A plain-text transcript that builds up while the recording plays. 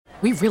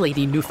We really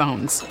need new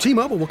phones.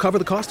 T-Mobile will cover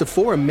the cost of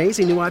 4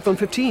 amazing new iPhone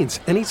 15s,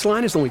 and each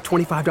line is only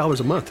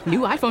 $25 a month. New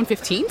iPhone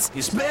 15s?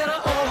 It's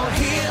better over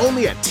here.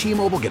 Only at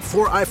T-Mobile, get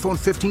 4 iPhone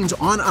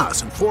 15s on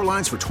us and 4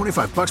 lines for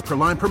 $25 per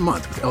line per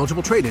month with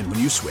eligible trade-in when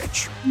you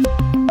switch.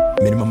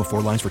 Minimum of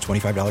 4 lines for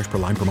 $25 per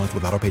line per month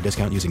with autopay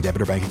discount using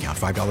debit or bank account.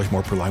 $5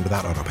 more per line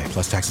without autopay,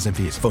 plus taxes and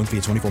fees. Phone fee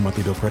at 24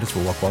 monthly bill credits for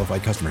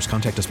well-qualified customers.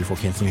 Contact us before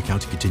canceling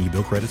account to continue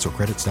bill credits or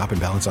credit stop and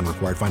balance on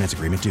required finance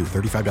agreement due.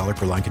 $35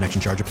 per line connection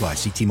charge applies.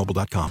 See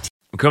T-Mobile.com.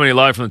 I'm coming to you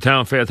live from the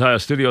Town Fair Tire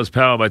Studios,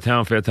 powered by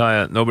Town Fair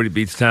Tire. Nobody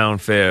beats Town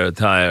Fair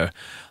Tire.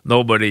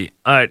 Nobody.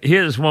 All right,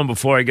 here's one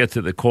before I get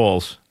to the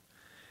calls,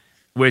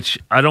 which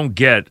I don't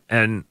get,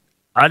 and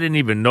I didn't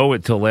even know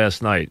it till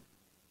last night.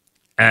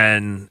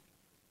 And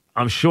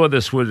I'm sure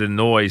this would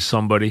annoy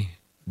somebody,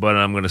 but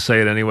I'm going to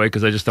say it anyway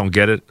because I just don't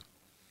get it.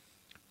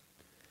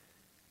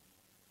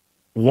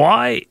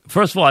 Why?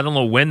 First of all, I don't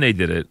know when they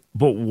did it,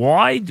 but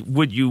why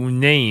would you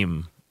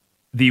name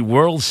the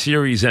World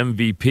Series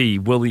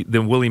MVP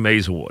the Willie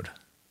Mays Award?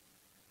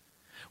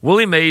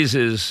 Willie Mays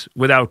is,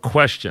 without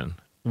question,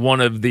 one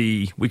of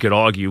the, we could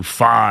argue,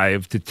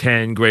 5 to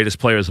 10 greatest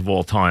players of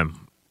all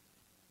time.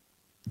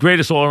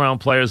 Greatest all-around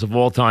players of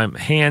all time,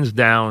 hands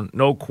down,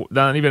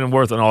 not even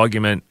worth an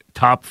argument.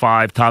 Top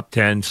 5, top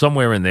 10,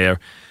 somewhere in there.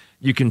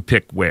 You can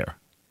pick where.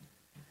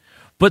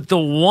 But the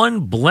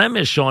one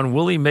blemish on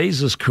Willie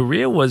Mays'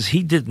 career was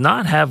he did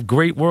not have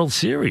great World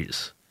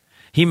Series.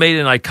 He made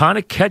an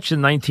iconic catch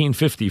in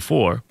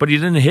 1954, but he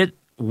didn't hit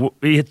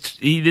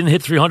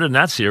 300 in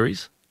that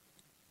series.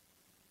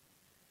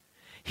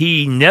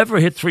 He never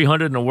hit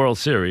 300 in a World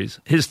Series.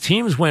 His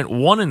teams went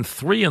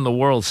 1-3 in the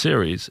World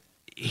Series.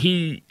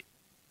 He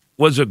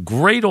was a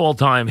great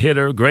all-time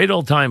hitter, great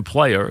all-time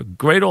player,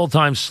 great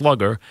all-time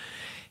slugger.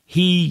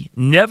 He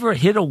never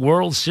hit a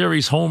World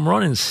Series home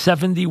run in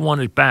 71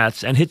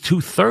 at-bats and hit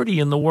 230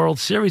 in the World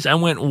Series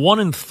and went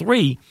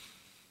 1-3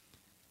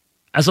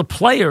 as a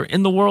player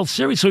in the World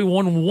Series. So he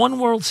won 1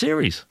 World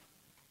Series.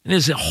 In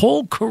his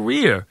whole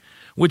career,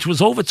 which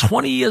was over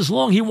 20 years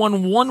long, he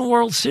won 1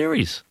 World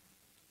Series.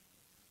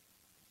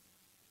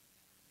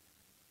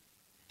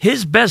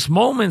 His best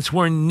moments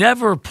were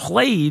never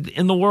played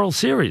in the World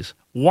Series.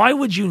 Why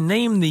would you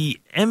name the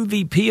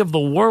MVP of the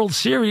World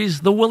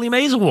Series the Willie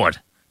Mays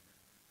Award?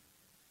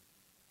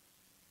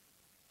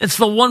 It's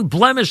the one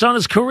blemish on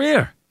his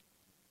career.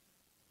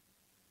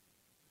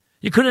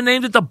 You could have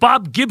named it the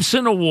Bob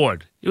Gibson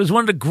Award. It was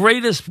one of the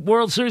greatest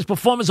World Series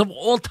performers of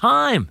all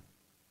time.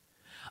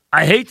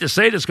 I hate to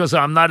say this because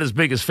I'm not his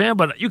biggest fan,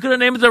 but you could have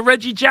named it the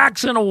Reggie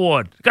Jackson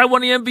Award. The guy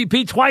won the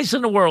MVP twice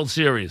in the World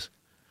Series.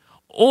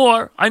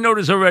 Or, I know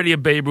there's already a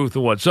Babe Ruth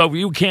Award, so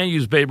you can't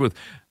use Babe Ruth.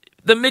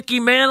 The Mickey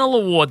Mantle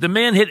Award. The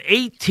man hit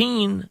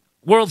 18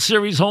 World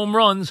Series home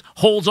runs,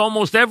 holds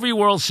almost every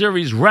World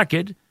Series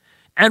record,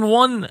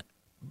 and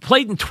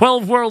played in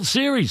 12 World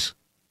Series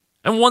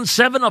and won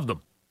 7 of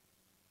them.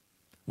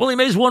 Willie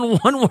Mays won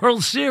 1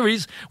 World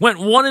Series, went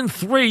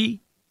 1-3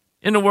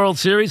 in the World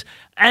Series,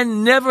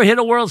 and never hit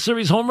a World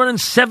Series home run in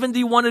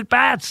 71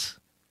 at-bats,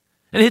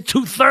 and hit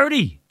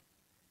 230.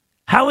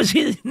 How is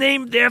he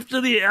named after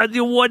the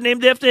award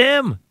named after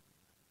him?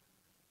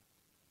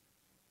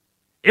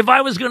 If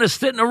I was going to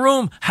sit in a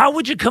room, how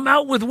would you come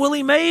out with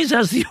Willie Mays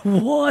as the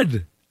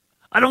award?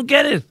 I don't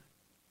get it.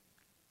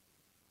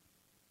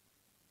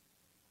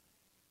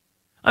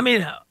 I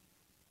mean,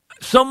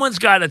 someone's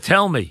got to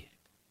tell me,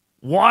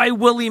 why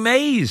Willie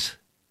Mays?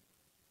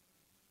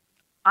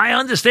 I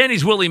understand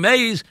he's Willie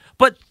Mays,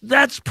 but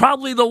that's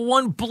probably the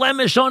one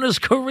blemish on his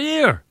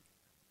career,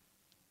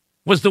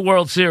 was the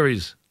World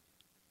Series.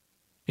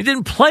 He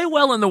didn't play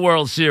well in the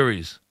World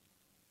Series.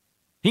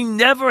 He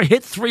never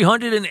hit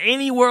 300 in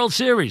any World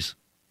Series.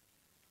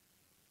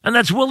 And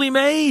that's Willie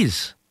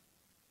Mays.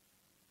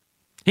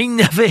 He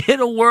never hit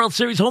a World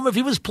Series home. If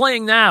he was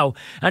playing now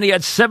and he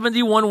had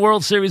 71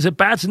 World Series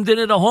at-bats and didn't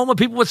hit a homer,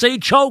 people would say he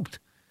choked.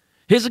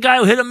 Here's a guy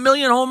who hit 1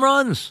 million home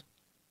runs.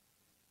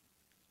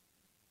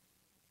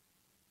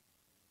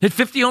 Hit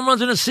 50 home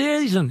runs in a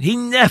season. He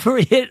never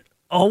hit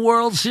a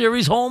World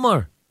Series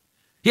homer.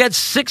 He had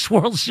 6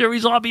 World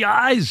Series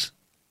RBIs.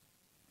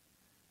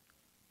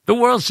 The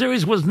World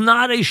Series was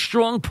not a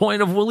strong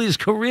point of Willie's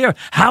career.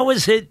 How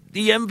is it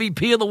the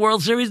MVP of the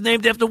World Series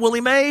named after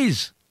Willie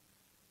Mays?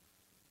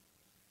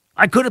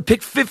 I could have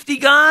picked 50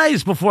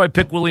 guys before I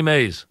picked Willie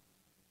Mays.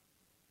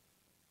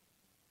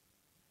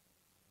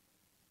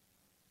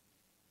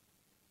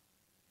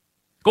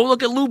 Go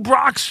look at Lou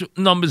Brock's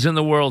numbers in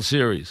the World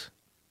Series.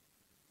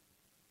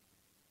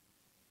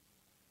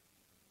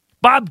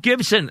 Bob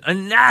Gibson, a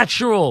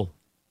natural.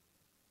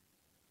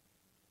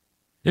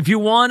 If you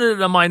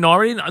wanted a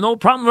minority, no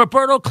problem.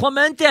 Roberto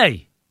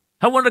Clemente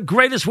had one of the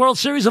greatest World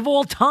Series of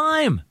all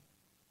time.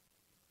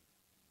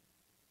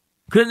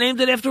 Could have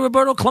named it after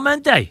Roberto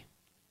Clemente.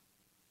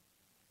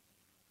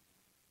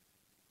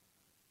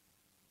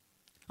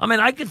 I mean,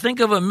 I could think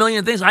of a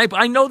million things.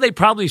 I know they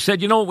probably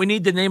said, you know what, we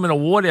need to name an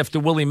award after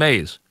Willie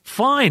Mays.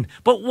 Fine.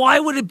 But why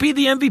would it be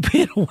the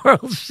MVP of the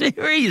World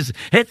Series?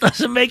 It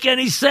doesn't make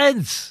any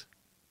sense.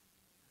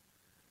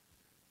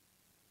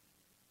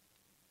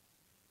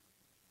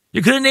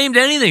 You could have named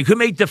anything. You could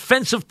make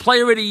Defensive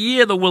Player of the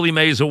Year the Willie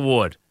Mays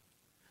Award.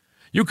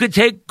 You could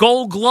take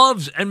Gold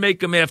Gloves and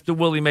make them after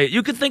Willie Mays.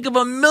 You could think of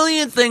a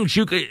million things.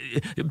 You could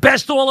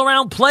Best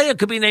All-Around Player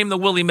could be named the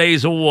Willie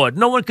Mays Award.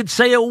 No one could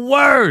say a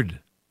word.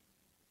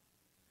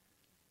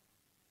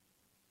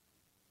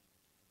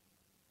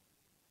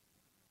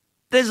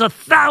 There's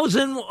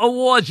 1,000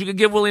 awards you could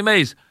give Willie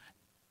Mays.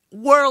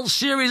 World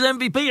Series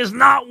MVP is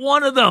not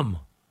one of them.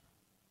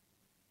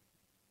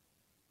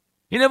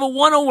 He never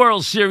won a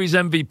World Series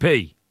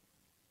MVP.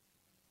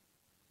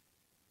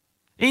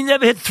 He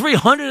never hit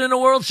 300 in a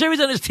World Series,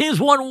 and his team's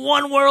won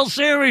one World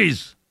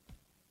Series.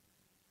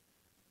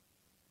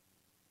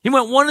 He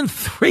went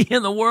 1-3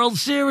 in the World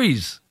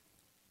Series.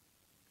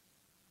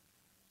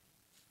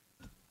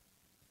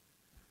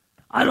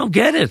 I don't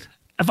get it.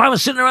 If I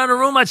was sitting around a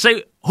room, I'd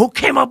say, who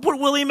came up with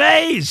Willie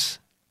Mays?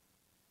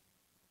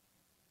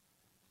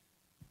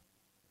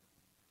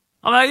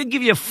 I could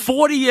give you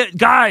 40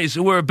 guys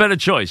who were a better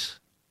choice.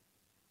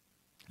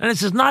 And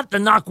this is not to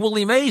knock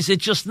Willie Mays.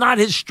 It's just not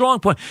his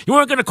strong point. You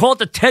weren't going to call it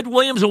the Ted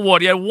Williams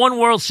Award. He had one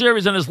World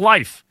Series in his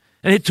life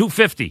and hit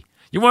 250.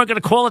 You weren't going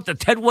to call it the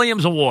Ted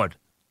Williams Award.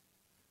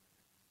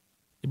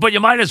 But you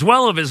might as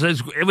well have.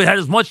 It had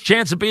as much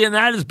chance of being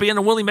that as being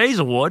the Willie Mays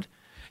Award.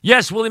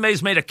 Yes, Willie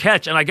Mays made a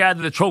catch, and I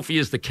gather the trophy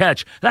is the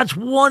catch. That's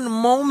one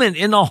moment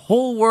in the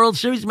whole World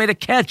Series he made a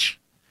catch.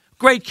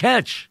 Great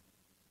catch.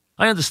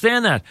 I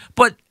understand that.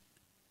 But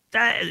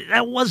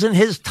that wasn't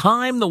his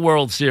time, the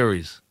World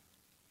Series.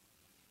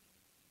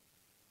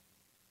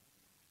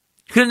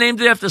 Could have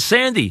named it after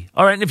Sandy.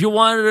 All right, and if you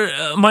wanted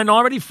a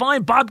minority,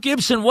 fine. Bob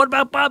Gibson. What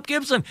about Bob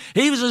Gibson?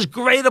 He was as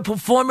great a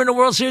performer in the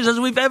World Series as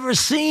we've ever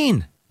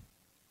seen.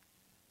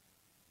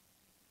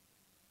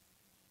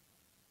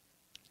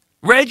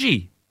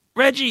 Reggie,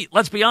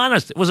 let's be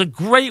honest, was a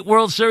great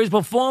World Series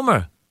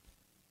performer.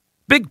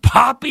 Big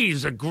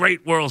Poppy's a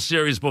great World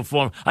Series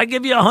performer. I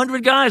give you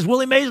 100 guys.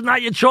 Willie Mays is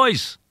not your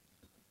choice.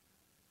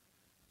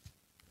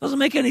 Doesn't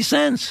make any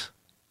sense.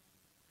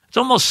 It's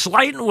almost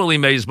slighting Willie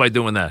Mays by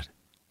doing that.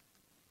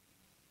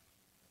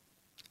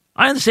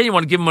 I understand you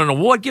want to give him an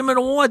award. Give him an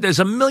award. There's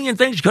a million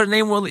things you could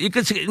name Willie. You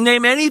could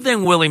name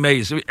anything Willie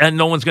Mays, and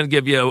no one's going to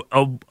give you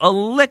a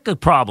lick of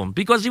problem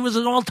because he was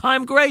an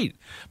all-time great.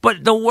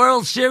 But the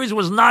World Series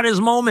was not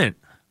his moment.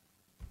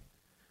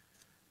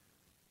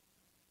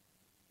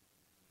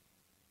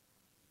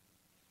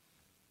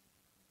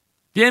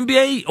 The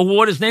NBA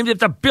award is named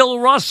after Bill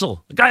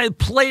Russell, the guy who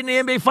played in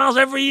the NBA Finals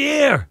every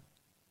year.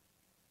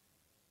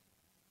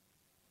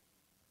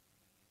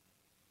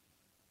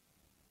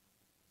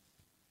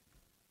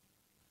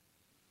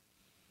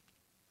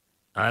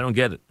 I don't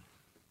get it.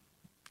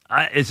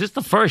 Is this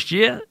the first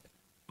year?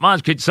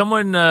 Mons, could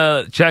someone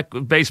check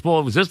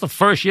baseball? Was this the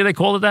first year they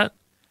called it that?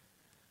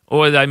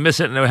 Or did I miss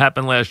it and it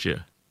happened last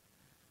year?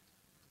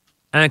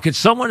 And could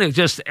someone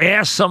just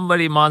ask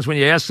somebody, Mons, when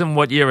you ask them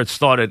what year it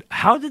started,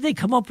 how did they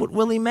come up with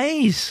Willie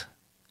Mays?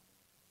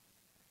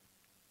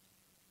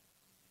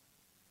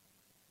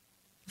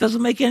 It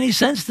doesn't make any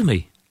sense to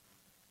me.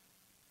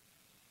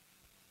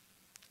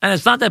 And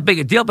it's not that big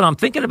a deal, but I'm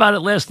thinking about it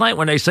last night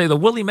when they say the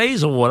Willie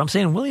Mays Award. I'm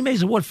saying Willie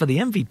Mays Award for the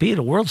MVP of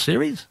the World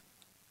Series?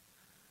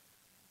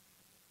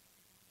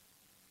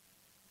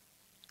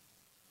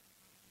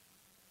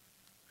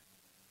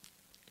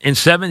 In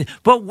 7,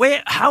 but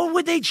how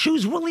would they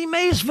choose Willie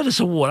Mays for this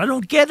award? I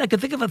don't get it. I could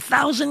think of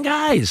 1,000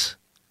 guys.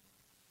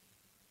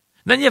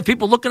 Then you have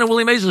people looking at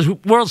Willie Mays'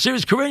 World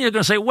Series career, and you're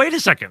going to say, wait a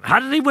second, how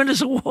did he win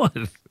this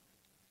award?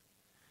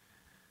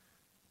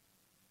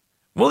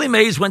 Willie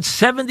Mays went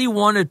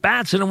 71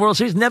 at-bats in the World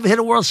Series, never hit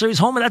a World Series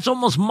homer. That's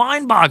almost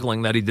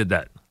mind-boggling that he did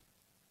that.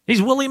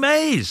 He's Willie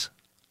Mays.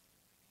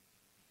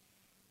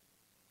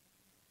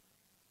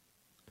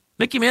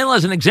 Mickey Mantle,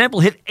 as an example,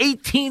 hit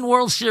 18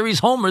 World Series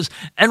homers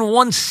and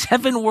won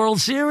 7 World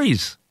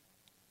Series.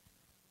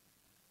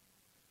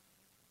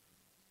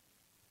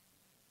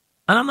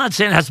 And I'm not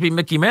saying it has to be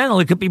Mickey Mantle.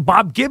 It could be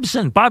Bob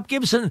Gibson. Bob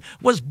Gibson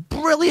was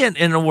brilliant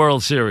in the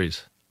World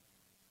Series.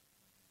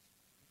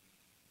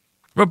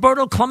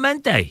 Roberto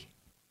Clemente.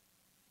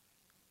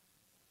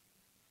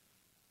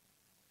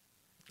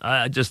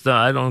 I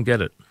don't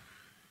get it.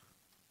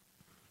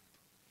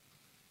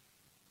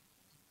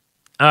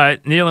 All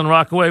right, Neil and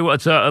Rockaway.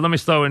 What's up? Let me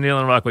start with Neil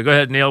and Rockaway. Go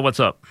ahead, Neil. What's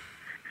up?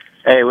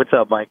 Hey, what's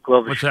up, Mike?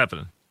 What's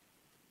happening?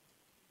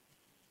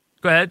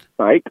 Go ahead.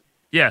 Mike?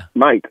 Yeah.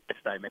 Mike.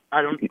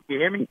 I don't. You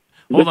hear me?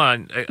 Hold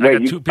on. I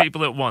got two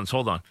people at once.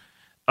 Hold on.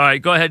 All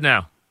right, go ahead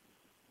now.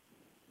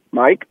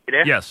 Mike? You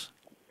there? Yes.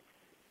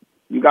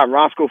 You got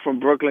Roscoe from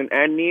Brooklyn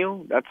and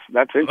Neil? That's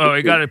interesting. Oh,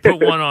 I got to put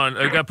one on.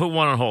 I got to put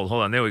one on hold.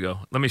 Hold on. There we go.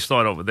 Let me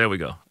start over. There we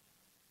go.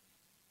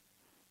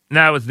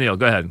 Now it's Neil.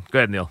 Go ahead. Go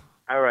ahead, Neil.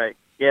 All right.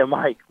 Yeah,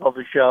 Mike, love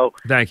the show.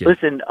 Thank you.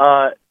 Listen,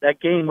 that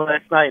game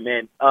last night,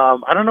 man,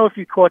 I don't know if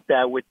you caught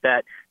that with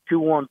that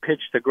 2-1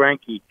 pitch to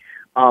Greinke.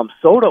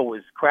 Soto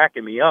was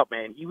cracking me up,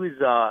 man. He was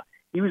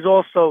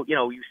also, he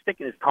was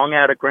sticking his tongue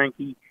out at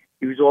Greinke.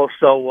 He was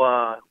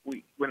also,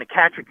 when the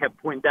catcher kept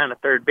pointing down to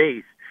third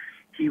base,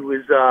 he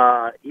was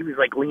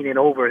like leaning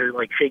over,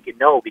 like shaking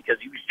no, because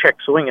he was check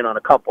swinging on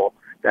a couple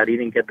that he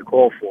didn't get the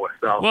call for.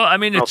 So, well, I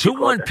mean, the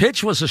 2-1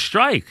 pitch was a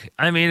strike.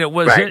 I mean, it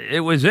was right. it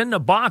was in the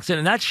box,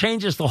 and that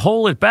changes the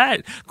whole at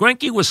bat.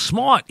 Greinke was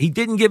smart. He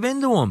didn't give in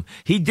to him.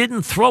 He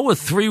didn't throw a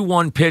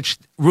 3-1 pitch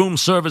room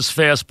service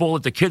fastball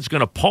that the kid's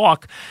going to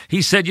park.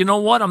 He said, you know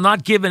what, I'm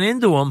not giving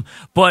in to him,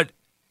 but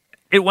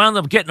it wound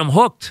up getting him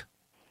hooked.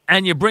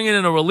 And you're bringing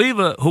in a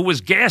reliever who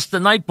was gassed the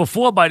night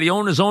before by the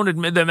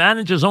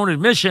manager's own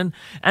admission,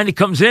 and he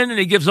comes in and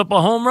he gives up a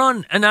home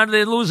run, and now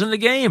they're losing the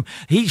game.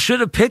 He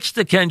should have pitched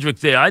to Kendrick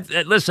there.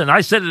 Listen,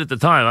 I said it at the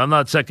time. I'm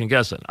not second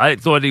guessing. I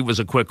thought he was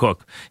a quick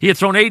hook. He had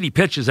thrown 80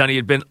 pitches, and he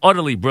had been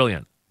utterly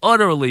brilliant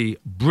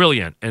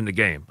in the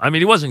game. I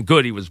mean, he wasn't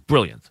good. He was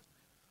brilliant.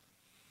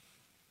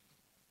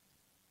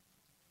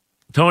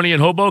 Tony in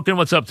Hoboken,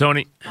 what's up,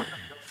 Tony?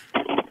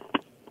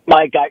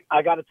 Mike,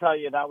 I got to tell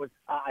you,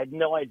 I had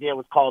no idea it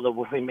was called the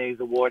Willie Mays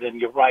Award, and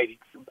you're right. He's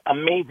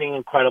amazing,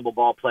 incredible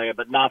ball player,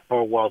 but not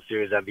for a World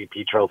Series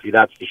MVP trophy,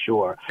 that's for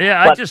sure.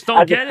 Yeah, I just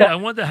don't get it. I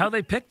wonder how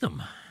they picked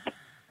him.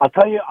 I'll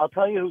tell you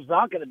who's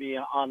not going to be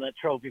on the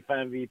trophy for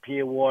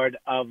MVP award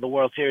of the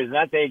World Series, and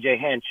that's A.J.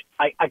 Hinch.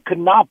 I could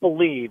not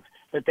believe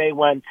that they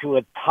went to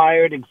a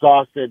tired,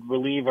 exhausted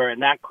reliever in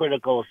that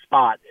critical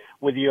spot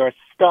with your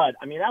stud.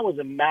 I mean, that was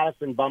a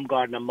Madison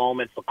Bumgarner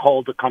moment for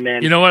Cole to come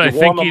in. You know what? I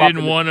think he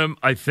didn't want him.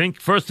 I think,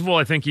 first of all,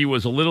 I think he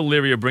was a little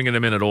leery of bringing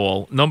him in at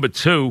all. Number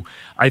two,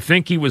 I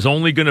think he was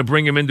only going to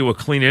bring him into a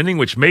clean inning,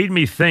 which made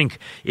me think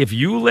if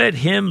you let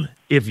him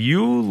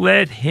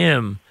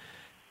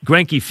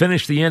Greinke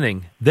finish the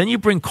inning, then you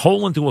bring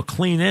Cole into a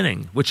clean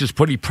inning, which is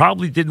he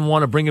probably didn't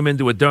want to bring him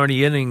into a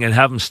dirty inning and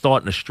have him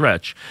start in a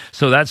stretch.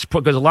 So that's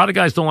because a lot of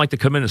guys don't like to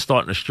come in and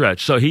start in a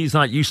stretch. So he's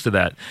not used to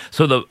that.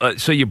 So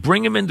so you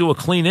bring him into a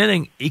clean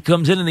inning. He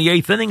comes in the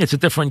eighth inning. It's a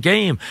different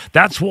game.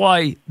 That's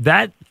why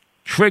that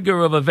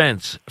trigger of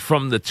events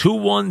from the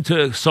 2-1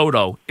 to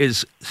Soto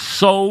is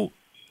so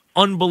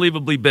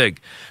unbelievably big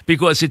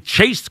because it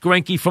chased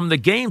Greinke from the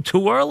game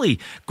too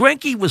early.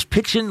 Greinke was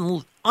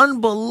pitching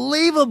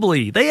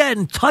unbelievably. They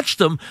hadn't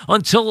touched him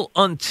until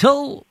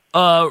Rendon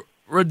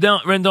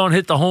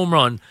hit the home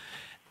run.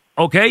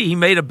 Okay, he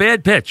made a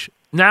bad pitch.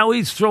 Now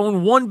he's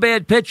thrown one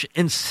bad pitch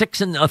in 6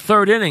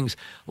 1/3 innings.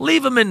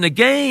 Leave him in the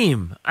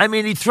game. I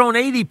mean, he'd thrown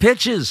 80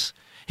 pitches.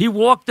 He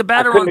walked the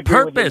batter on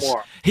purpose.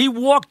 He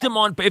walked him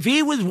on. If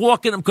he was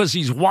walking him because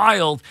he's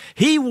wild,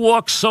 he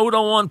walked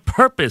Soto on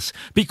purpose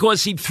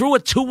because he threw a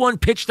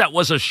 2-1 pitch that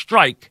was a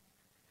strike.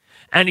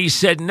 And he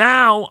said,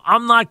 now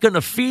I'm not going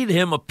to feed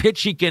him a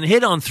pitch he can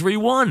hit on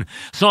 3-1.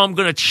 So I'm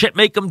going to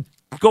make him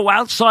go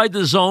outside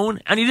the zone,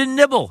 and he didn't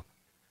nibble.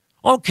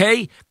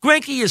 Okay,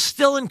 Greinke is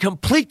still in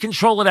complete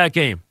control of that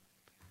game.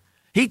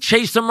 He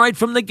chased him right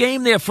from the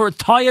game there for a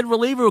tired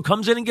reliever who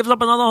comes in and gives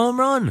up another home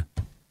run.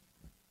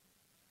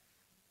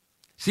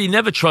 See, he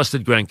never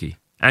trusted Greinke.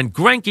 And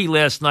Greinke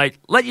last night,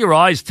 let your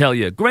eyes tell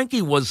you,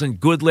 Greinke wasn't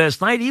good last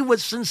night. He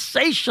was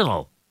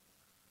sensational.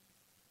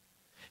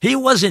 He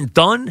wasn't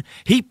done.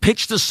 He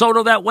pitched to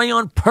Soto that way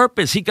on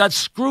purpose. He got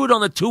screwed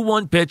on the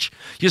 2-1 pitch.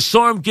 You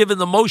saw him giving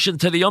the motion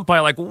to the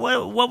umpire like,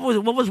 what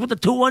was with the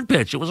 2-1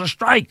 pitch? It was a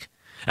strike.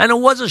 And it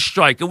was a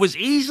strike. It was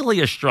easily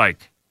a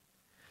strike.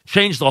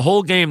 Changed the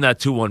whole game, that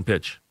 2-1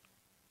 pitch.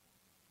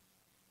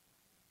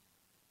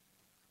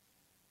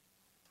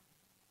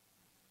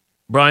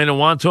 Brian and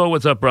Wantor,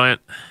 what's up, Brian?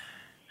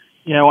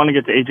 Yeah, I want to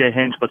get to A.J.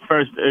 Hinch, but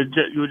first,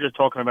 you were just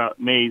talking about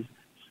Mays.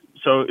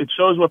 So it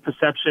shows what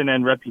perception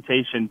and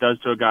reputation does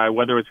to a guy,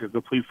 whether it's a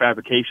complete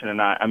fabrication or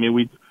not. I mean,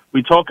 we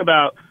talk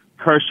about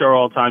Kershaw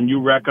all the time.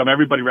 You wreck him.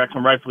 Everybody wrecks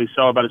him, rightfully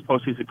so, about his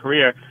postseason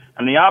career.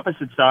 On the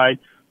opposite side,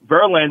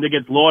 Verlander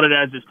gets lauded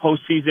as this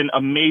postseason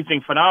amazing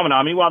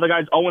phenomenon. Meanwhile, the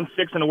guy's 0-6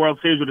 in the World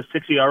Series with a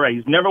 6 ERA.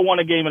 He's never won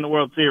a game in the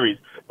World Series,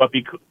 but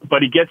he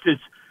gets this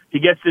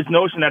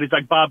notion that he's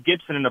like Bob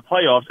Gibson in the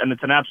playoffs, and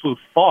it's an absolute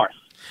farce.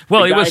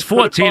 Well, he was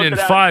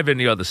 14-5 in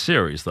the other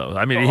series, though.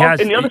 I mean, he has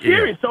in the other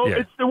series. Yeah, so yeah.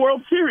 It's the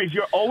World Series.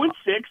 You're 0-6,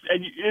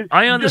 and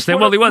I understand.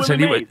 Well, he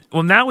wasn't.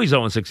 Well, now he's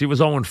 0-6. He was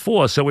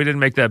 0-4, so we didn't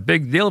make that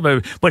big deal about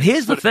it. But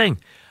here's the thing: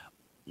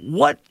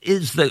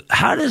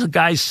 how does a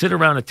guy sit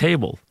around a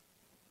table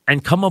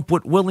and come up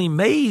with Willie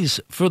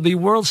Mays for the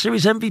World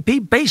Series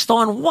MVP based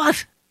on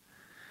what?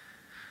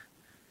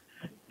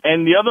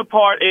 And the other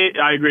part is,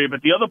 I agree,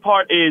 but the other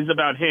part is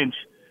about Hinch.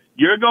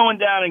 You're going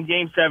down in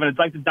Game 7. It's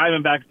like the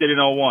Diamondbacks did in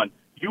 0-1.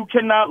 You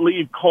cannot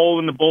leave Cole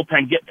in the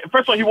bullpen.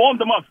 First of all, he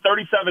warmed him up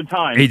 37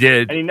 times. He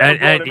did, and he never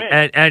brought him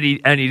in.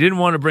 And he didn't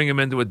want to bring him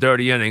into a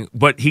dirty inning,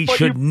 but he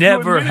should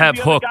never have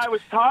hooked. The guy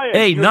was tired.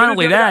 Hey, not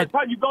only that,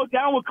 you go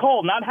down with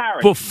Cole, not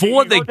Harris.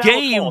 Before the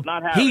game,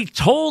 he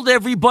told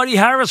everybody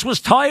Harris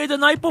was tired the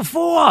night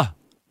before.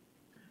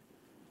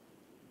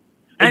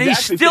 And he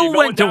still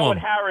went to him. With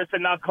Harris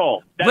and not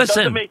Cole.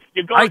 Listen,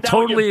 I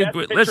totally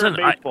agree.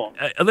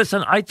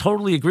 Listen, I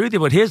totally agree with you.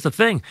 But here's the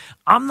thing: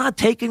 I'm not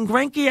taking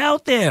Greinke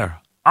out there.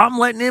 I'm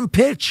letting him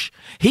pitch.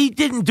 He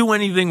didn't do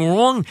anything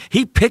wrong.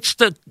 He pitched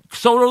to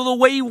Soto the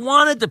way he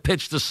wanted to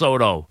pitch to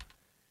Soto.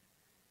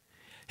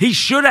 He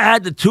should have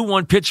had the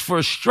 2-1 pitch for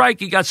a strike.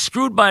 He got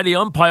screwed by the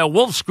umpire.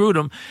 Wolf screwed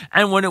him.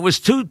 And when it was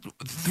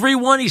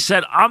 3-1, he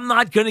said, I'm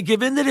not going to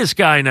give in to this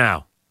guy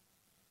now.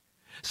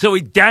 So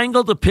he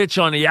dangled the pitch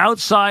on the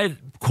outside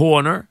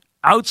corner,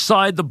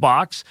 outside the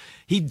box.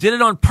 He did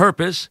it on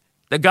purpose.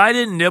 The guy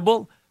didn't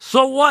nibble.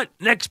 So what?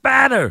 Next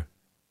batter.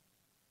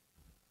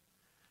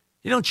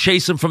 You don't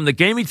chase him from the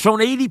game. He'd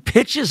thrown 80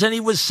 pitches, and he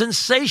was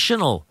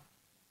sensational.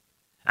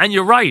 And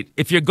you're right.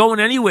 If you're going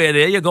anywhere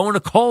there, you're going to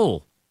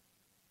Cole.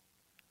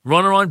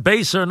 Runner on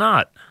base or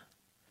not.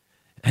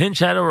 Hinch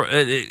had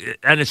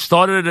and it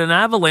started an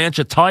avalanche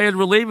of tired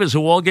relievers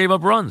who all gave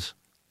up runs.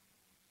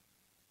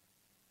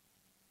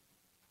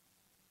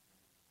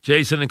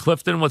 Jason in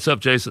Clifton, what's up,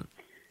 Jason?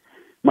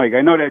 Mike, I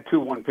know that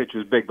 2-1 pitch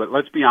was big, but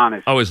let's be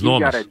honest. Oh, it's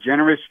enormous. He got a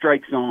generous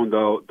strike zone,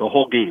 though, the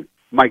whole game.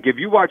 Mike, if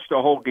you watch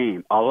the whole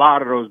game, a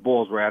lot of those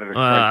balls were out of the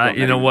strike zone.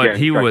 You know what?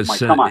 He was. Mike,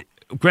 come on.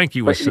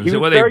 Greinke was.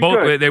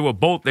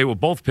 They were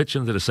both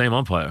pitching to the same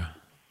umpire.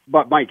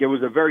 But Mike, it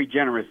was a very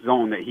generous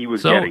zone that he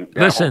was getting.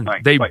 Listen,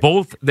 they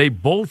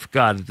both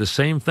got the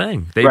same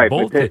thing. They right,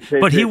 both.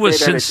 But he was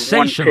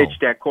sensational. One pitch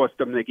that cost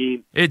them the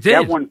game. It did.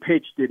 That one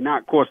pitch did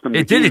not cost them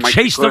the game. It did. It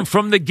chased them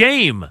from the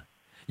game.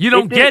 You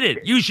don't get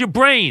it. Use your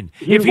brain.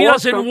 If he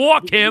doesn't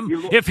walk him,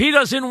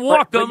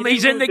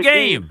 he's in the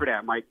game. For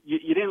that, Mike,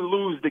 you didn't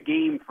lose the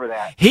game for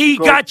that. He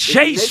got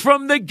chased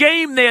from the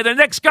game there. The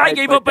next guy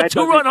gave up a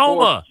 2-run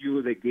homer.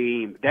 You the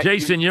game,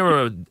 Jason.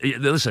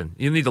 Listen.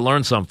 You need to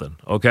learn something.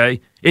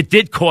 Okay, it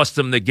did cost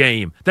them the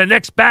game. The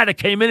next batter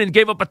came in and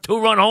gave up a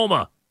 2-run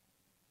homer.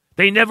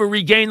 They never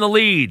regained the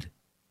lead.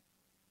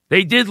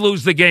 They did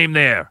lose the game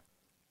there.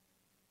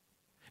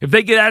 If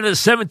they get out of the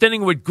 7th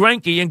inning with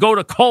Greinke and go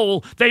to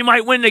Cole, they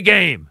might win the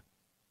game.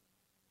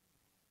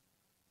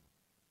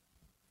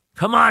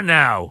 Come on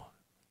now.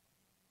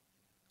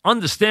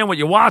 Understand what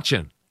you're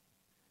watching.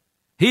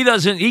 He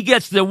doesn't. He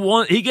gets the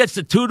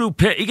 2-2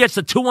 pitch. He gets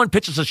the 2-1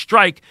 pitch as a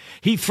strike.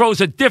 He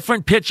throws a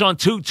different pitch on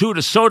 2-2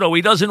 to Soto.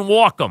 He doesn't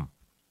walk him.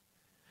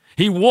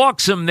 He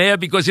walks him there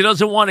because he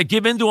doesn't want to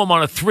give in to him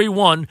on a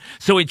 3-1,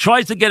 so he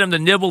tries to get him to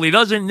nibble. He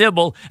doesn't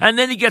nibble, and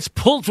then he gets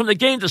pulled from the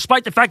game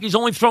despite the fact he's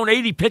only thrown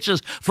 80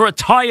 pitches for a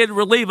tired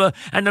reliever,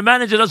 and the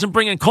manager doesn't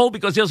bring in Cole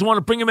because he doesn't want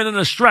to bring him in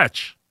a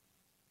stretch.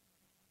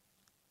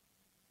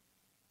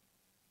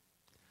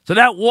 So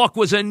that walk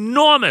was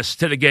enormous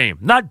to the game.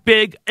 Not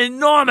big,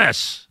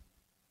 enormous.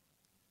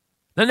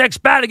 The next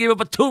batter gave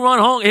up a 2-run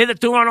homer, hit a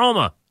 2-run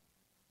homer.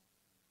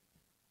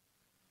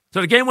 So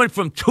the game went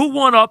from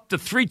 2-1 up to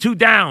 3-2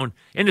 down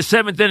in the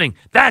 7th inning.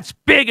 That's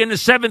big in the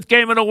 7th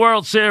game of the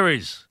World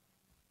Series.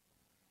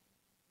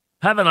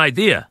 Have an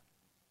idea.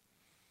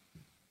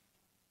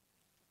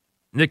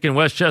 Nick in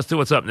Westchester,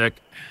 what's up,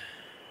 Nick?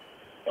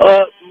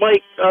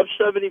 Mike, I'm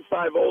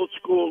 75, old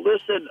school.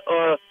 Listen,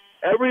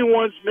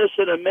 everyone's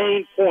missing a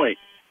main point.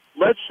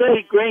 Let's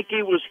say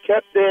Greinke was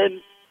kept in,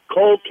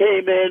 Cole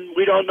came in,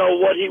 we don't know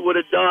what he would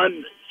have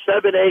done,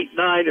 7, 8,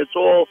 9, it's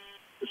all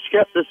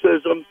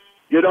skepticism.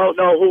 You don't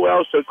know who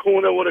else.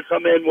 Acuna would have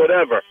come in,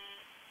 whatever.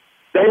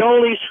 They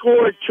only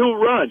scored 2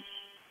 runs.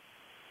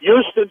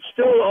 Houston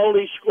still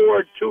only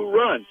scored 2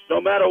 runs, no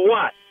matter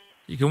what.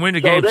 You can win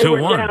the game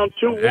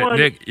 2-1.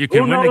 Nick, you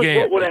can win the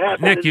game.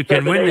 Nick, you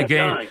can win the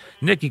game.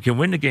 Nick, you can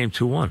win the game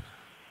 2-1.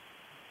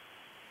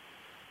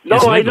 No,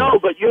 I know,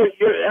 but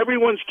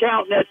everyone's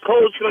counting that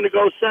Cole's going to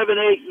go 7,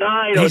 8,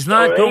 9. He's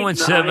not going 8,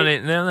 7,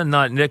 8. No, they're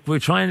not, Nick. We're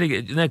trying to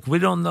get Nick. We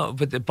don't know,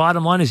 but the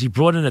bottom line is he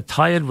brought in a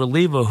tired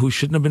reliever who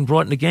shouldn't have been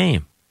brought in the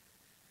game.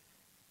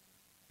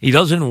 He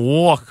doesn't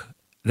walk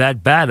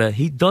that batter.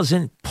 He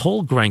doesn't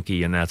pull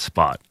Greinke in that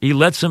spot. He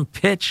lets him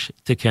pitch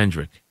to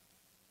Kendrick.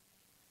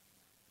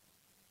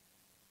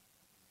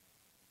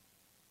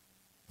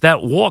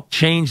 That walk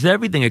changed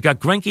everything. It got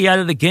Greinke out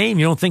of the game.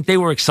 You don't think they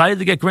were excited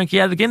to get Greinke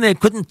out of the game? They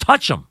couldn't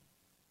touch him.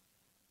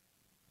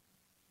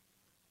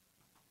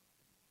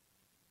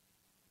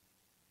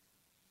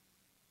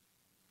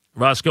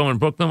 Roscoe in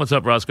Brooklyn. What's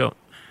up, Roscoe?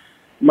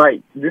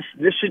 Mike, this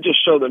should just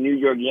show the New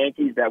York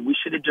Yankees that we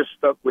should have just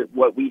stuck with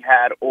what we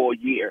had all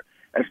year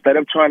instead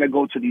of trying to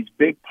go to these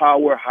big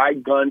power, high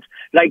guns.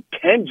 Like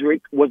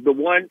Kendrick was the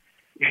one.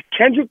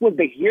 Kendrick was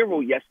the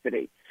hero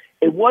yesterday.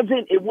 It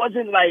wasn't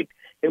like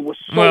it was.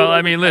 Well,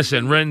 I mean,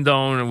 listen,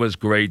 Rendon was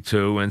great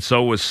too, and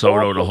so was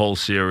Soto the whole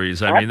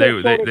series. I mean, they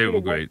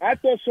were great. I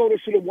thought Soto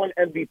should have won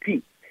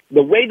MVP.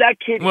 The way that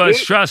kid. Well,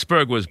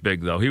 Strasburg was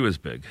big though. He was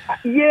big.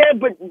 Yeah,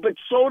 but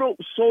Soto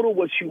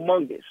was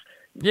humongous.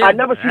 Yeah, I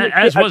never seen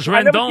as was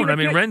Rendon. I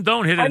mean,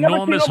 Rendon hit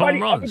enormous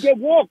home runs.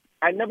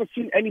 I never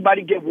seen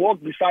anybody get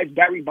walked besides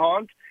Barry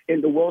Bonds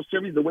in the World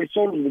Series the way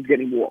Soto was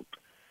getting walked.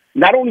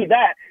 Not only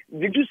that,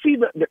 did you see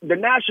the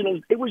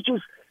Nationals? It was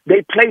just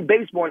they played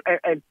baseball,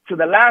 and to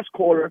the last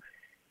quarter,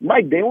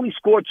 Mike, they only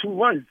scored 2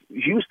 runs.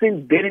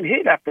 Houston didn't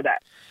hit after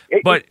that.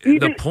 But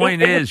the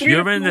point is,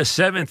 you're in the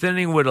 7th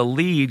inning with a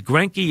lead.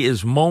 Greinke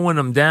is mowing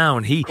them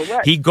down. He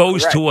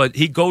goes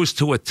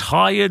to a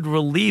tired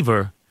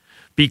reliever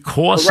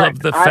because of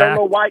the fact. I don't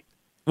know why.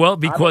 Well,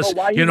 because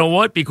you know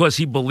what? Because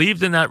he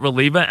believed in that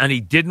reliever, and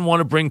he didn't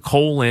want to bring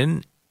Cole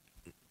in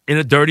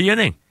a dirty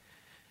inning.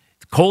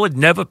 Cole had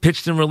never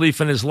pitched in relief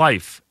in his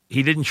life.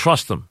 He didn't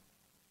trust him.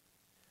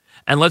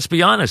 And let's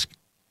be honest,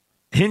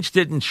 Hinch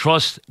didn't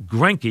trust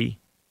Greinke.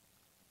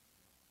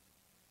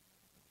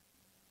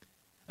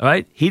 All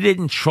right? He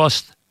didn't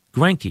trust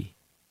Greinke.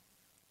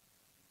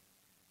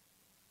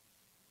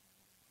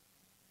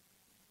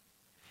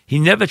 He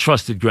never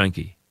trusted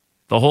Greinke.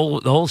 The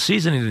whole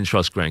season he didn't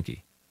trust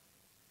Greinke.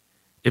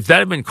 If that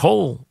had been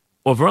Cole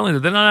or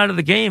Verlander, they're not out of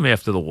the game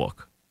after the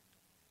walk.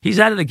 He's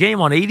out of the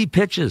game on 80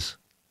 pitches.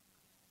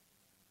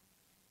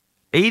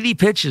 80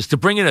 pitches to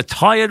bring in a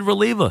tired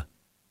reliever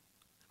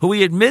who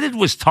he admitted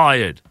was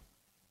tired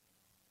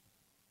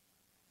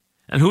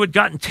and who had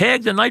gotten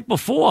tagged the night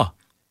before.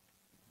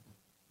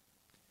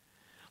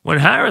 When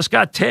Harris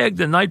got tagged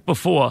the night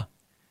before,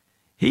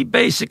 he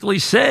basically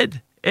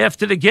said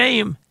after the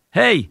game,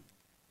 hey,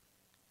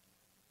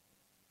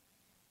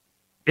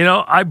 he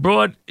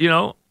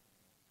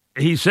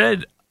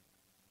said,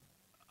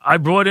 I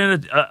brought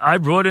in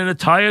a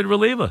tired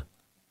reliever.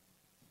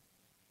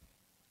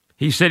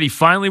 He said he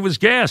finally was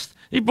gassed.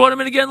 He brought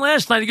him in again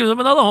last night. He gives him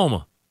another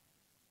homer.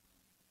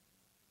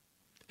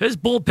 His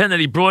bullpen that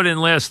he brought in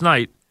last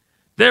night,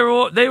 they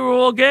were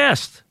all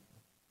gassed.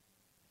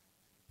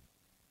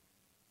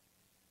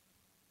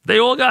 They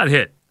all got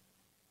hit.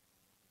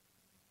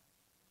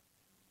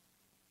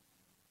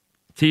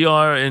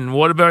 TR in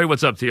Waterbury,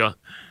 what's up, TR?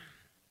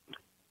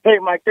 Hey,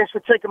 Mike, thanks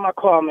for taking my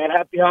call, man.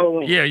 Happy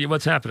Halloween. Yeah,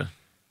 what's happening?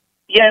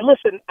 Yeah,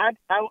 listen, I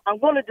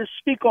wanted to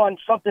speak on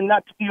something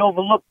not to be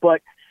overlooked,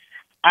 but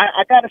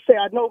I got to say,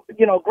 I know,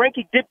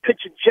 Greinke did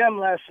pitch a gem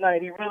last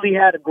night. He really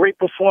had a great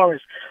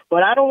performance.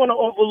 But I don't want to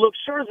overlook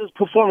Scherzer's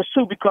performance,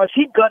 too, because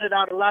he gutted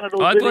out a lot of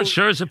those I thought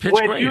Scherzer pitched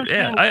great.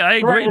 Yeah, I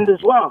agree.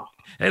 As well.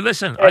 Hey,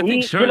 listen, and I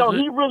think Scherzer...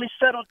 he really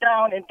settled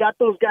down and got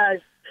those guys,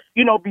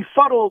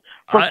 befuddled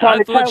from time I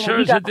to time. thought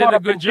Scherzer did a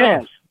good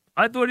job.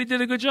 I thought he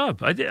did a good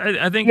job. I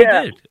think he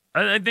did.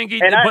 I think he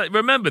did. But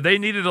remember, they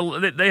needed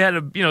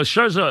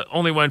Scherzer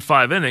only went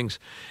 5 innings,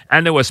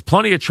 and there was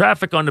plenty of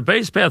traffic on the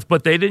base path,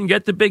 but they didn't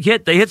get the big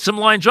hit. They hit some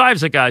line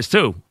drives at guys,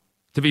 too,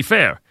 to be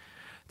fair.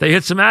 They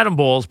hit some atom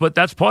balls, but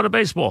that's part of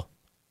baseball.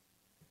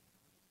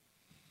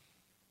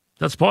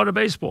 That's part of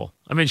baseball.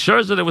 I mean,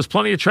 Scherzer, there was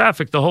plenty of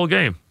traffic the whole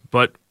game,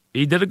 but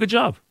he did a good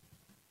job.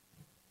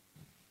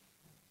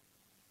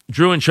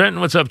 Drew and Trenton,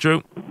 what's up,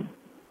 Drew?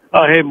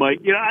 Oh, hey,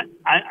 Mike.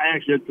 I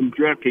actually had some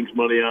DraftKings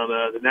money on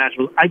the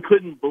Nationals. I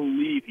couldn't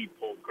believe he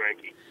pulled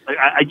Greinke.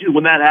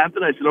 When that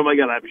happened, I said, "Oh my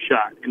God, I have a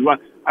shot." Because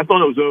I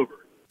thought it was over.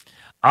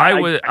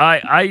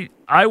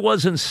 I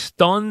wasn't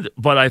stunned,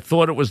 but I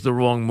thought it was the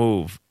wrong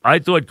move. I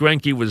thought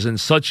Greinke was in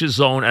such a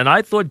zone, and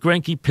I thought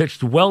Greinke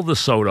pitched well to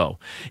Soto.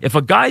 If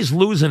a guy's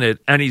losing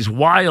it and he's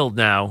wild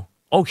now,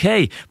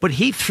 okay, but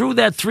he threw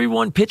that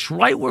 3-1 pitch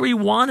right where he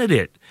wanted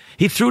it.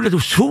 He threw the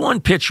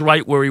 2-1 pitch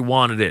right where he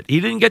wanted it. He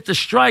didn't get the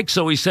strike,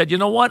 so he said, you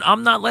know what?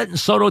 I'm not letting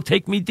Soto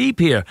take me deep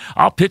here.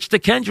 I'll pitch to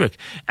Kendrick.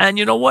 And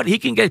you know what? He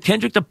can get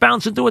Kendrick to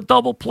bounce into a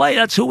double play.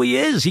 That's who he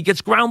is. He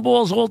gets ground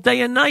balls all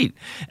day and night.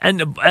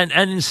 And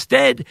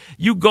instead, if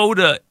you go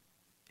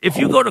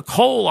to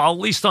Cole, I'll at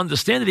least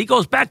understand it. He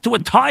goes back to a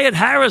tired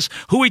Harris,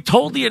 who he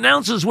told the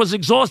announcers was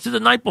exhausted the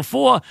night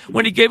before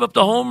when he gave up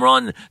the home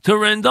run to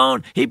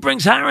Rendon. He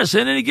brings Harris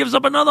in, and he gives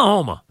up another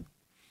homer.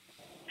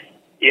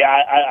 Yeah,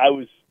 I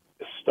was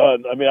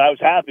stunned. I mean, I was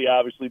happy,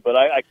 obviously, but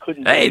I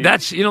couldn't. Hey,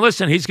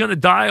 listen, he's going to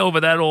die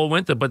over that all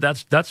winter, but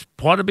that's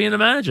part of being a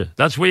manager.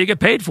 That's where you get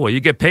paid for. You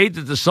get paid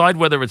to decide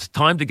whether it's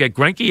time to get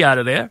Greinke out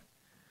of there.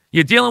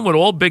 You're dealing with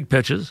all big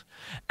pitches,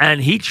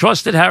 and he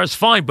trusted Harris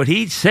fine, but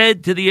he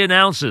said to the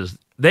announcers,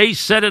 they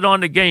said it on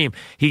the game,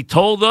 he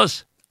told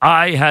us,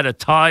 I had a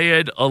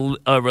tired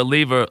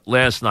reliever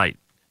last night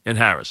in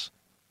Harris.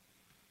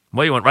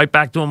 Well, you went right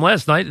back to him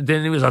last night, and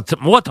then he was a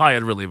more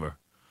tired reliever.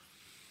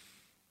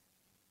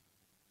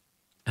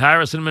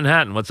 Harris in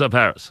Manhattan. What's up,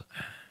 Harris?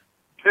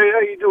 Hey, how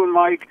you doing,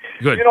 Mike?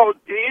 Good.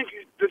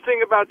 The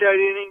thing about that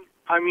inning,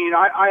 I mean,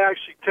 I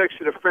actually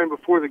texted a friend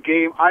before the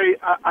game. I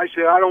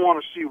said I don't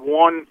want to see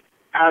one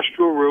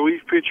Astro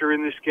relief pitcher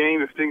in this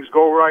game if things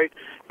go right.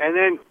 And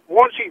then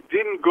once he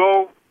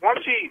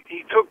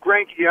took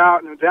Greinke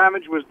out and the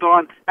damage was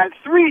done, at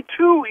 3-2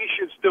 he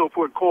should still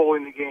put Cole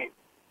in the game.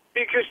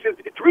 Because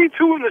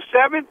 3-2 in the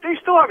 7th, they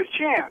still have a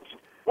chance.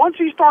 Once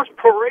he starts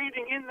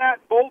parading in that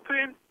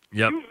bullpen,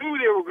 yep. You knew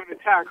they were going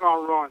to tack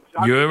on runs.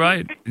 You're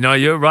right. No,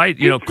 you're right.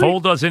 Cole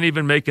doesn't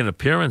even make an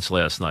appearance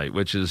last night,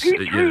 which is... He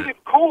treated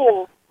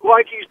Cole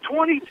like he's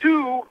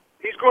 22,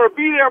 he's going to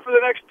be there for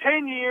the next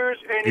 10 years,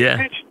 and he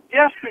pitched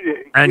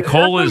yesterday. And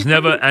Cole is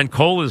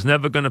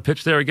never going to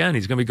pitch there again.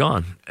 He's going to be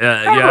gone.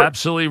 You're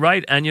absolutely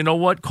right. And you know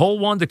what? Cole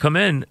wanted to come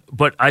in,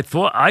 but I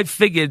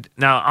figured,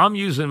 now I'm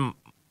using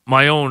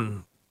my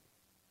own...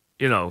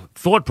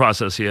 thought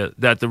process here,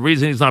 that the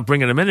reason he's not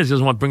bringing him in is he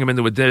doesn't want to bring him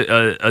into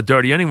a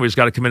dirty inning where he's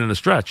got to come in a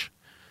stretch.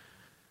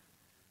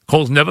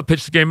 Cole's never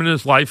pitched a game in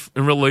his life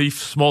in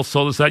relief. Small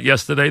told us that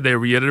yesterday. They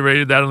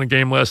reiterated that in the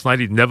game last night.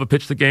 He'd never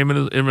pitched a game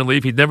in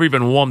relief. He'd never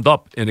even warmed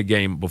up in a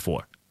game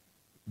before,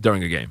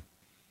 during a game,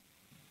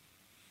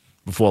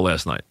 before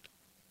last night.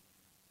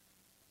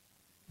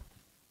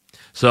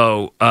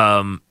 So,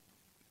 in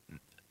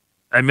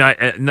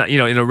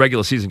a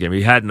regular season game,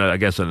 he hadn't, we're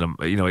not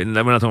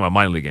talking about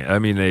minor league game. I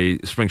mean, a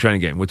spring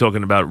training game. We're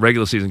talking about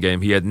regular season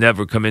game. He had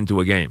never come into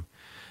a game.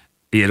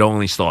 He had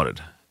only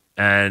started.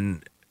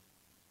 And,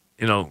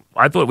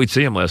 I thought we'd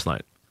see him last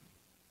night.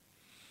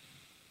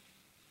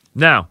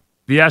 Now,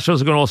 the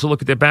Astros are going to also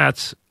look at their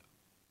bats,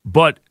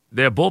 but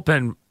their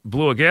bullpen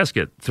blew a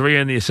gasket. 3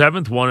 in the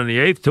 7th, 1 in the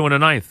 8th, 2 in the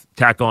 9th.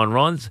 Tack on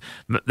runs.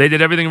 They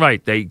did everything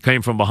right. They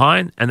came from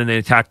behind, and then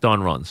they tacked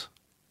on runs.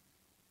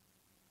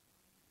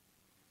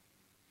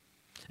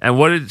 And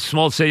what did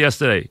Smoltz say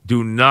yesterday?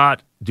 Do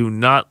not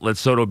let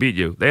Soto beat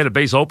you. They had a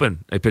base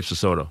open. They pitched to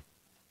Soto.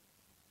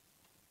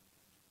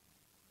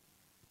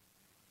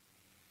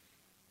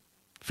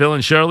 Phil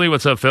and Shirley,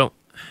 what's up, Phil?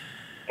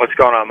 What's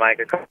going on, Mike?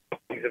 A couple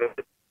things.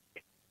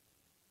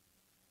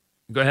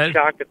 Go ahead.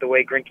 Shocked at the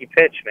way Greinke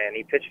pitched, man.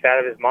 He pitched out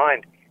of his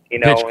mind.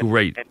 Pitched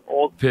great.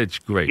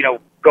 Pitched great.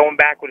 Going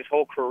back with his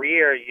whole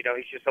career, he's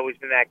just always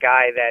been that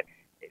guy that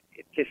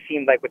it just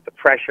seemed like with the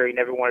pressure, he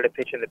never wanted to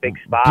pitch in the big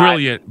spot.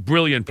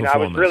 Brilliant performance. I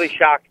was really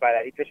shocked by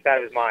that. He pitched out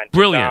of his mind.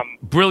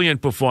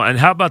 Brilliant performance. And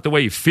how about the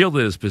way he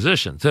fielded his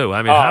position, too?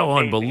 I mean, how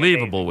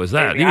unbelievable was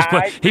that?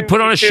 He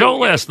put on a show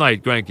last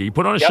night, Greinke. He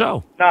put on a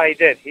show. No, he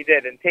did.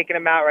 And taking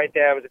him out right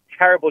there was a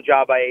terrible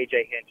job by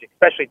A.J. Hinch,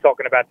 especially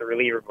talking about the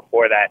reliever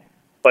before that.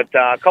 But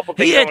a couple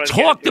things. He had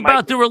talked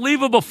about the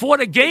reliever before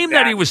the game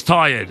that he was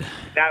tired.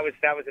 That was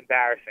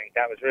embarrassing.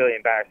 That was really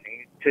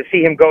embarrassing. To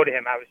see him go to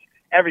him,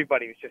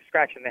 everybody was just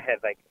scratching their head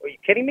like, are you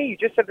kidding me? You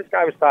just said this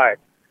guy was tired.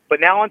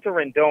 But now on to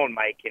Rendon,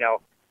 Mike.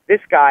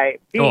 This guy,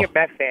 being a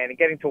Mets fan and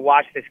getting to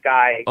watch this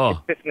guy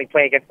consistently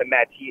play against the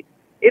Mets,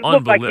 it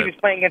looked like he was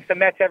playing against the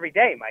Mets every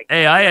day, Mike.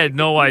 Hey, I had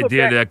no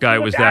idea that guy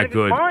was that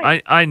good.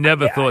 I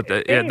never thought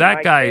that. Yeah,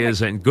 that guy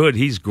isn't good.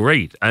 He's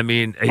great. I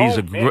mean, he's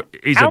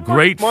a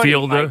great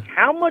fielder. Mike,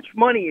 how much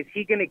money is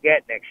he going to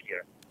get next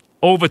year?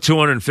 Over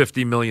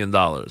 $250 million.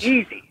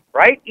 Easy,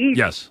 right? Easy.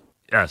 Yes.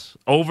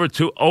 Over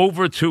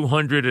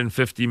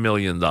 $250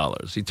 million.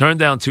 He turned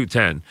down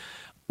 $210.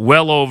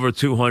 Well over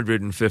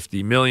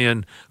 $250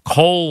 million.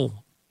 Cole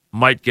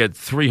might get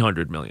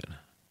 $300 million.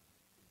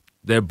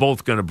 They're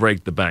both going to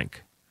break the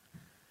bank.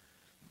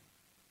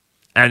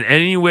 And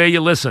anywhere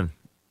you listen,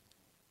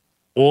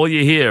 all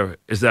you hear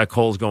is that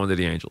Cole's going to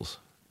the Angels.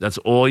 That's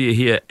all you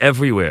hear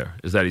everywhere,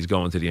 is that he's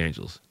going to the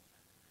Angels.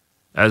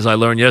 As I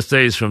learned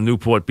yesterday, he's from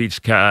Newport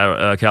Beach,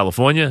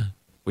 California,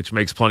 which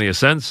makes plenty of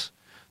sense,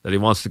 that he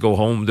wants to go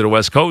home to the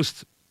West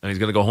Coast, and he's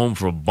going to go home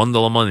for a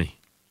bundle of money.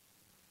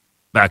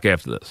 Back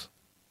after this.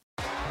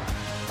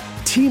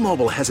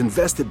 T-Mobile has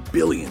invested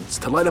billions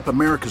to light up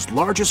America's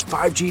largest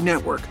 5G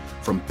network,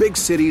 from big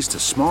cities to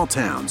small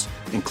towns,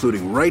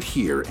 including right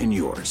here in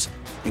yours.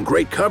 And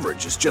great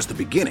coverage is just the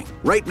beginning.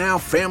 Right now,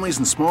 families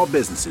and small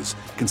businesses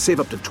can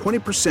save up to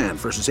 20%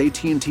 versus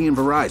AT&T and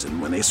Verizon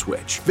when they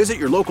switch. Visit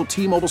your local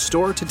T-Mobile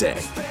store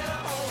today.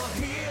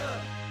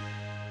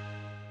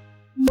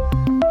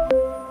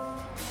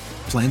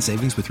 Plan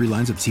savings with 3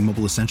 lines of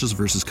T-Mobile Essentials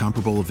versus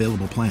comparable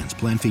available plans.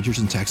 Plan features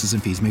and taxes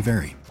and fees may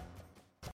vary.